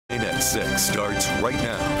At 6 starts right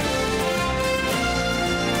now.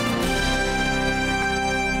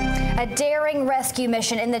 A daring rescue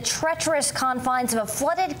mission in the treacherous confines of a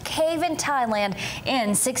flooded cave in Thailand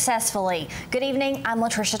ends successfully. Good evening, I'm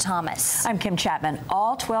Latricia Thomas. I'm Kim Chapman.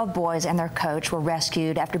 All 12 boys and their coach were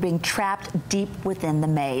rescued after being trapped deep within the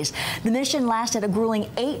maze. The mission lasted a grueling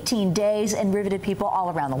 18 days and riveted people all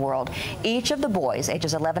around the world. Each of the boys,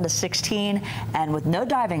 ages 11 to 16 and with no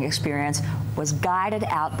diving experience, was guided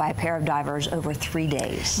out by a pair of divers over 3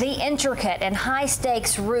 days. The intricate and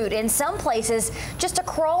high-stakes route, in some places just a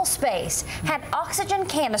crawl space, had oxygen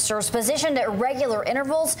canisters positioned at regular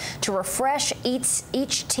intervals to refresh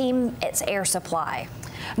each team its air supply.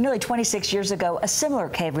 Nearly 26 years ago, a similar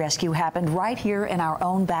cave rescue happened right here in our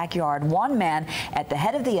own backyard. One man at the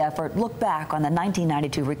head of the effort looked back on the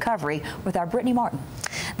 1992 recovery with our Brittany Martin.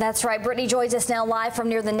 That's right. Brittany joins us now live from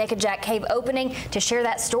near the Nickajack Cave opening to share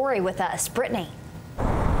that story with us. Brittany.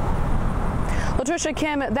 Latricia,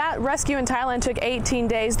 Kim, that rescue in Thailand took 18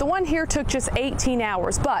 days. The one here took just 18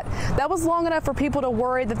 hours, but that was long enough for people to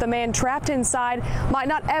worry that the man trapped inside might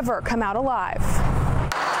not ever come out alive. A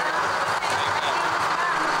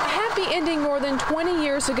happy ending more than 20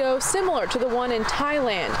 years ago, similar to the one in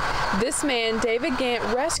Thailand. This man, David Gant,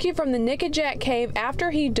 rescued from the Nickajack Cave after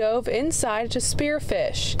he dove inside to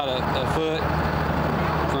spearfish. A foot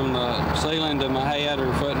from the ceiling to my head, or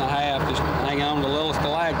a foot and a half, just hanging on to the little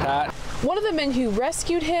stalactite. One of the men who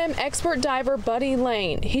rescued him, expert diver Buddy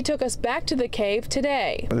Lane. He took us back to the cave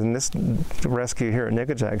today. And this rescue here at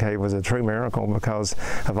Nickajack Cave was a true miracle because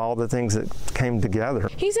of all the things that came together.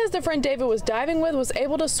 He says the friend David was diving with was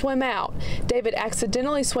able to swim out. David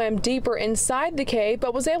accidentally swam deeper inside the cave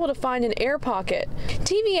but was able to find an air pocket.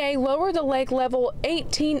 TVA lowered the lake level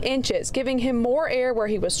 18 inches, giving him more air where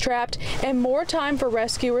he was trapped and more time for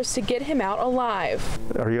rescuers to get him out alive.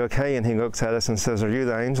 Are you okay? And he looks at us and says, "Are you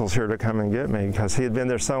the angels here to come and get me?" Because he had been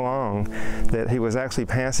there so long that he was actually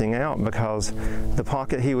passing out because the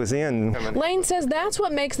pocket he was in. Lane says that's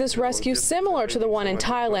what makes this rescue similar to the one in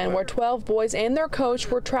Thailand, where 12 boys and their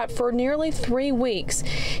coach were trapped for nearly 3 weeks.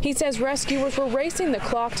 He says rescuers were racing the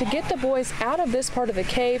clock to get the boys out of this part of the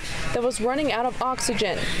cave that was running out of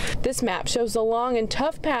oxygen. This map shows the long and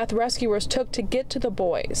tough path rescuers took to get to the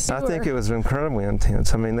boys. I think it was incredibly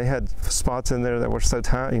intense. I mean, they had spots in there that were so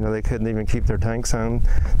tight, you know, they couldn't even keep their tanks on,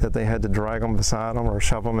 that they had to drag them beside them or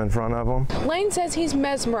shove them in front of them. Lane says he's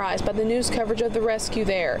mesmerized by the news coverage of the rescue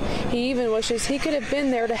there. He even wishes he could have been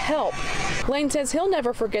there to help. Lane says he'll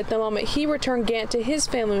never forget the moment he returned Gant to his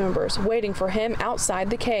family members waiting for him outside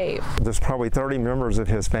the cave. There's probably 30 members of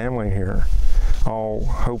his family here, all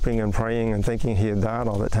hoping and praying and thinking he had died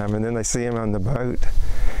all that time, and then they see him on the boat.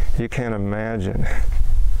 You can't imagine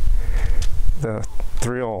the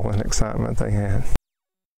thrill and excitement they had.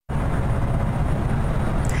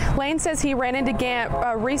 Lane says he ran into Gant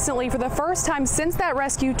recently for the first time since that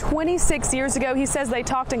rescue 26 years ago. He says they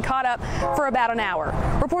talked and caught up for about an hour.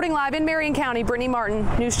 Reporting live in Marion County, Brittany Martin,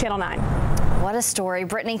 News Channel 9. What a story.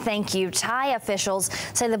 Brittany, thank you. Thai officials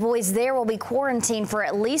say the boys there will be quarantined for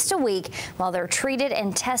at least a week while they're treated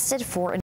and tested for